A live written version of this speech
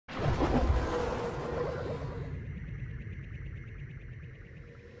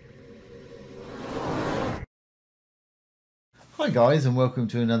Hi guys, and welcome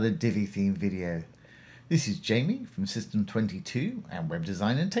to another Divi theme video. This is Jamie from System22 and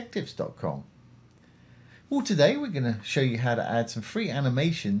webdesignandtechtips.com. Well, today we're going to show you how to add some free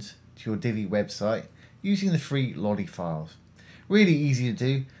animations to your Divi website using the free Lottie files. Really easy to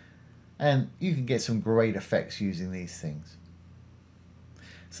do, and you can get some great effects using these things.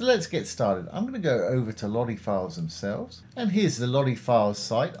 So let's get started. I'm going to go over to Lottie files themselves, and here's the Lottie files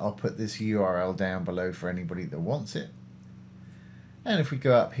site. I'll put this URL down below for anybody that wants it. And if we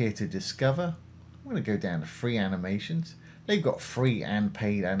go up here to discover, I'm going to go down to free animations. They've got free and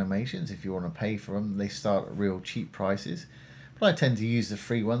paid animations. If you want to pay for them, they start at real cheap prices. But I tend to use the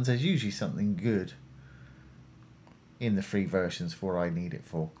free ones. There's usually something good in the free versions for what I need it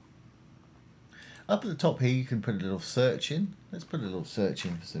for. Up at the top here, you can put a little search in. Let's put a little search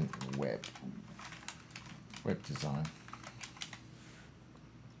in for some web design.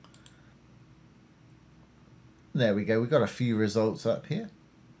 There we go, we've got a few results up here.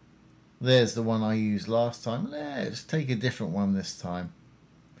 There's the one I used last time. Let's take a different one this time.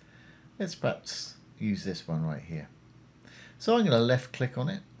 Let's perhaps use this one right here. So I'm going to left click on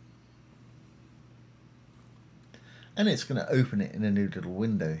it. And it's going to open it in a new little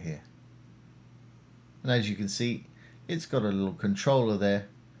window here. And as you can see, it's got a little controller there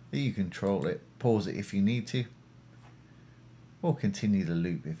that you control it, pause it if you need to, or continue the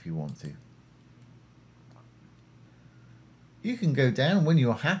loop if you want to. You can go down when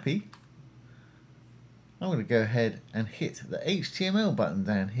you're happy. I'm going to go ahead and hit the HTML button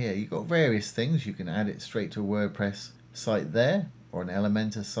down here. You've got various things. You can add it straight to a WordPress site there, or an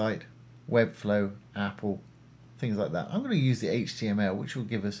Elementor site, Webflow, Apple, things like that. I'm going to use the HTML, which will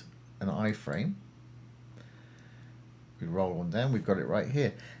give us an iframe. We roll on down, we've got it right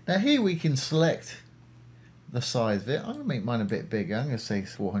here. Now here we can select the size of it. I'm going to make mine a bit bigger. I'm going to say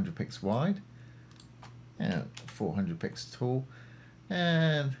 400 pixels wide. And 400 pixels tall,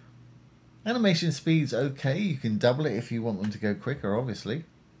 and animation speed's okay. You can double it if you want them to go quicker, obviously.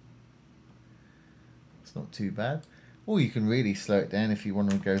 It's not too bad. Or you can really slow it down if you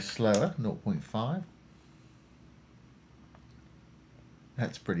want them to go slower, 0.5.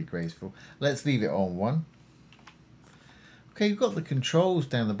 That's pretty graceful. Let's leave it on 1. Okay, you've got the controls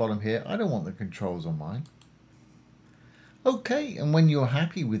down the bottom here. I don't want the controls on mine. Okay, and when you're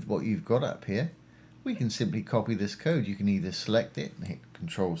happy with what you've got up here, we can simply copy this code. You can either select it and hit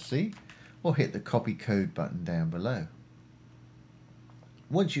Control-C or hit the copy code button down below.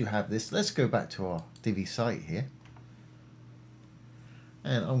 Once you have this, let's go back to our Divi site here.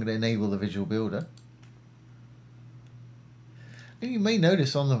 And I'm going to enable the Visual Builder. And you may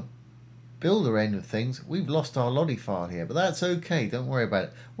notice on the Builder end of things, we've lost our Lottie file here, but that's okay. Don't worry about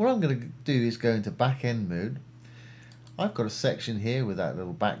it. What I'm going to do is go into back-end mode. I've got a section here with that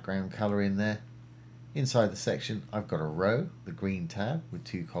little background color in there. Inside the section, I've got a row, the green tab, with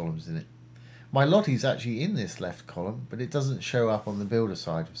 2 columns in it. My Lottie's actually in this left column, but it doesn't show up on the builder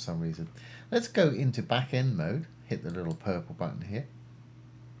side for some reason. Let's go into back-end mode, hit the little purple button here.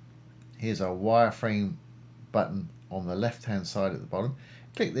 Here's our wireframe button on the left-hand side at the bottom.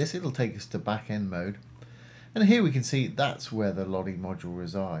 Click this, it'll take us to back-end mode. And here we can see that's where the Lottie module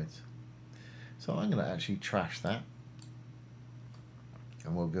resides. So I'm going to actually trash that.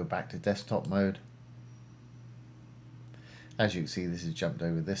 And we'll go back to desktop mode. As you can see, this has jumped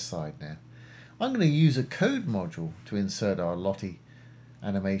over this side now. I'm going to use a code module to insert our Lottie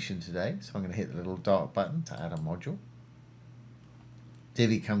animation today. So I'm going to hit the little dark button to add a module.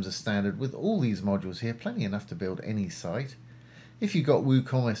 Divi comes as standard with all these modules here, plenty enough to build any site. If you've got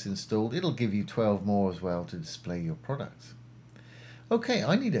WooCommerce installed, it'll give you 12 more as well to display your products. Okay,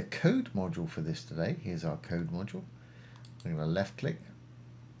 I need a code module for this today. Here's our code module. I'm going to left click.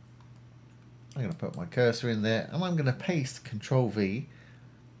 I'm going to put my cursor in there, and I'm going to paste Control-V,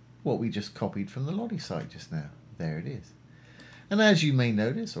 what we just copied from the Lottie site just now. There it is. And as you may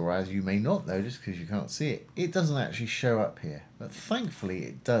notice, or as you may not notice because you can't see it, it doesn't actually show up here. But thankfully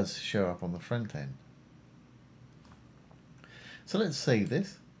it does show up on the front end. So let's save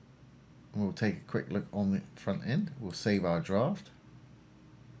this. And we'll take a quick look on the front end. We'll save our draft.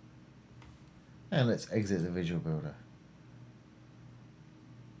 And let's exit the Visual Builder.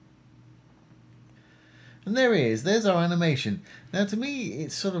 And there it is, there's our animation. Now to me,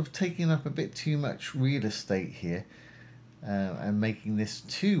 it's sort of taking up a bit too much real estate here and making this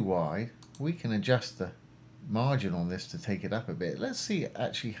too wide. We can adjust the margin on this to take it up a bit. Let's see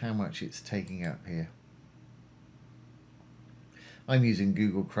actually how much it's taking up here. I'm using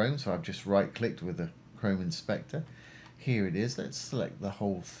Google Chrome, so I've just right-clicked with the Chrome Inspector. Here it is, let's select the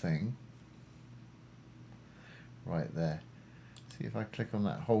whole thing. Right there. See if I click on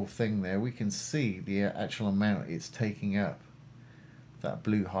that whole thing there, we can see the actual amount it's taking up that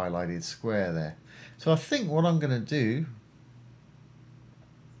blue highlighted square there. So I think what I'm going to do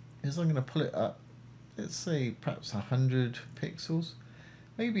is I'm going to pull it up, let's say perhaps 100 pixels,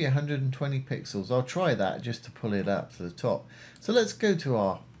 maybe 120 pixels. I'll try that just to pull it up to the top. So let's go to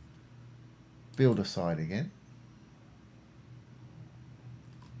our builder side again.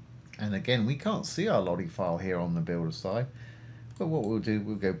 And again, we can't see our Lottie file here on the builder side, but what we'll do,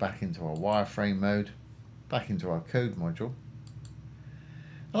 we'll go back into our wireframe mode, back into our code module.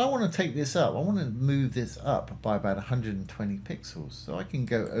 And I want to take this up. I want to move this up by about 120 pixels. So I can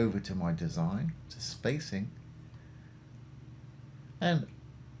go over to my design, to spacing. And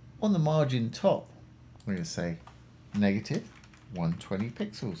on the margin top, we're going to say negative 120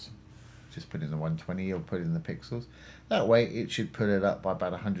 pixels. Just put in the 120 or put in the pixels. That way it should put it up by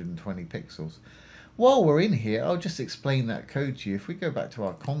about 120 pixels. While we're in here, I'll just explain that code to you. If we go back to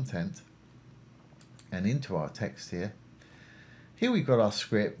our content and into our text here, here we've got our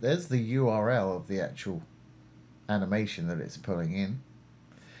script. There's the URL of the actual animation that it's pulling in.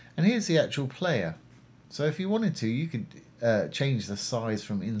 And here's the actual player. So if you wanted to, you could change the size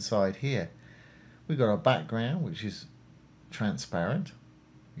from inside here. We've got our background, which is transparent.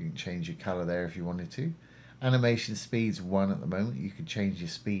 You can change your color there if you wanted to. Animation speed's 1 at the moment. You could change your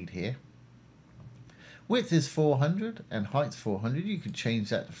speed here. Width is 400 and height's 400. You could change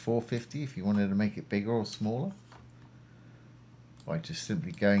that to 450 if you wanted to make it bigger or smaller, by just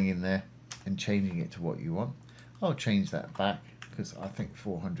simply going in there and changing it to what you want. I'll change that back because I think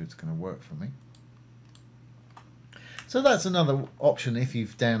 400 is going to work for me. So that's another option if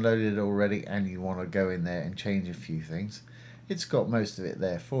you've downloaded it already and you want to go in there and change a few things. It's got most of it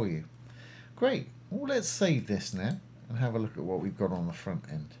there for you. Great. Well, let's save this now and have a look at what we've got on the front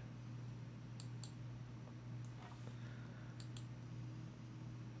end.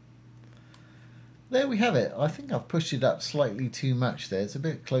 There we have it. I think I've pushed it up slightly too much there. It's a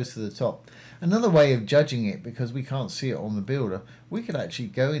bit close to the top. Another way of judging it, because we can't see it on the builder, we could actually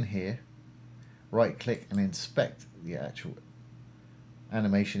go in here, right click and inspect the actual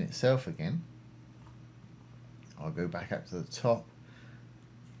animation itself again. I'll go back up to the top.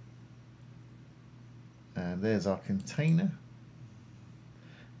 And there's our container.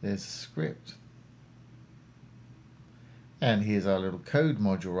 There's the script. And here's our little code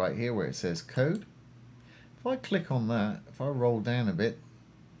module right here where it says code. If I click on that, if I roll down a bit,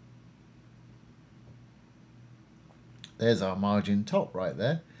 there's our margin top right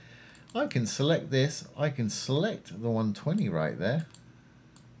there. I can select this. I can select the 120 right there.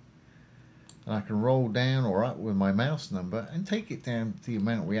 And I can roll down or up with my mouse number and take it down to the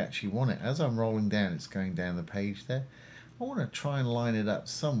amount we actually want it. As I'm rolling down, it's going down the page there. I want to try and line it up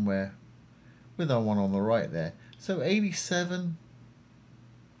somewhere with our one on the right there. So 87,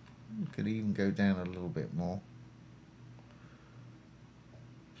 we could even go down a little bit more.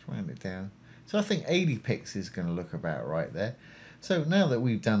 Let's round it down. So I think 80 pixels is going to look about right there. So now that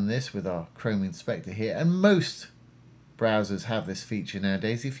we've done this with our Chrome Inspector here, and most browsers have this feature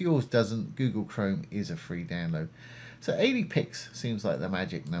nowadays. If yours doesn't, Google Chrome is a free download. So 80 pixels seems like the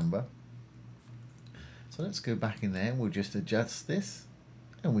magic number. So let's go back in there and we'll just adjust this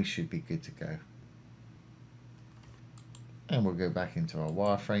and we should be good to go. And we'll go back into our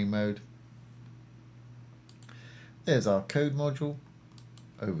wireframe mode. There's our code module.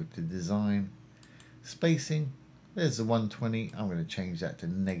 Over to design. Spacing. There's the 120. I'm going to change that to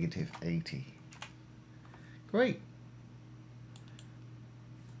 -80. Great.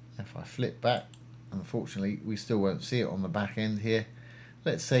 If I flip back, unfortunately we still won't see it on the back end here.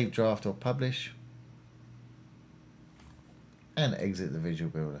 Let's save draft or publish and exit the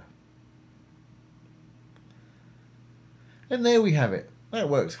Visual Builder. And there we have it. That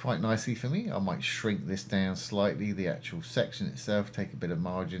works quite nicely for me. I might shrink this down slightly, the actual section itself, take a bit of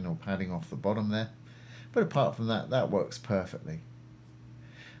margin or padding off the bottom there. But apart from that, that works perfectly.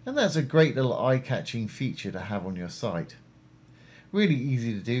 And that's a great little eye-catching feature to have on your site. Really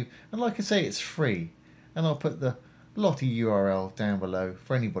easy to do, and like I say, it's free. And I'll put the Lottie URL down below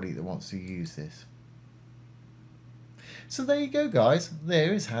for anybody that wants to use this. So there you go, guys.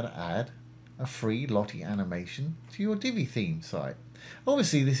 There is how to add a free Lottie animation to your Divi theme site.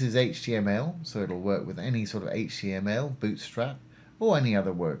 Obviously this is HTML, so it'll work with any sort of HTML, Bootstrap, or any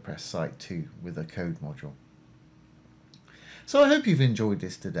other WordPress site too with a code module. So I hope you've enjoyed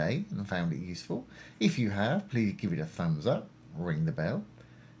this today and found it useful. If you have, please give it a thumbs up, ring the bell,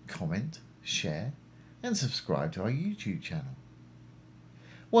 comment, share, and subscribe to our YouTube channel.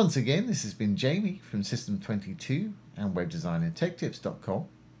 Once again, this has been Jamie from System22 and webdesignandtechtips.com.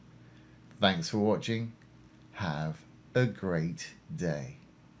 Thanks for watching. Have a great day.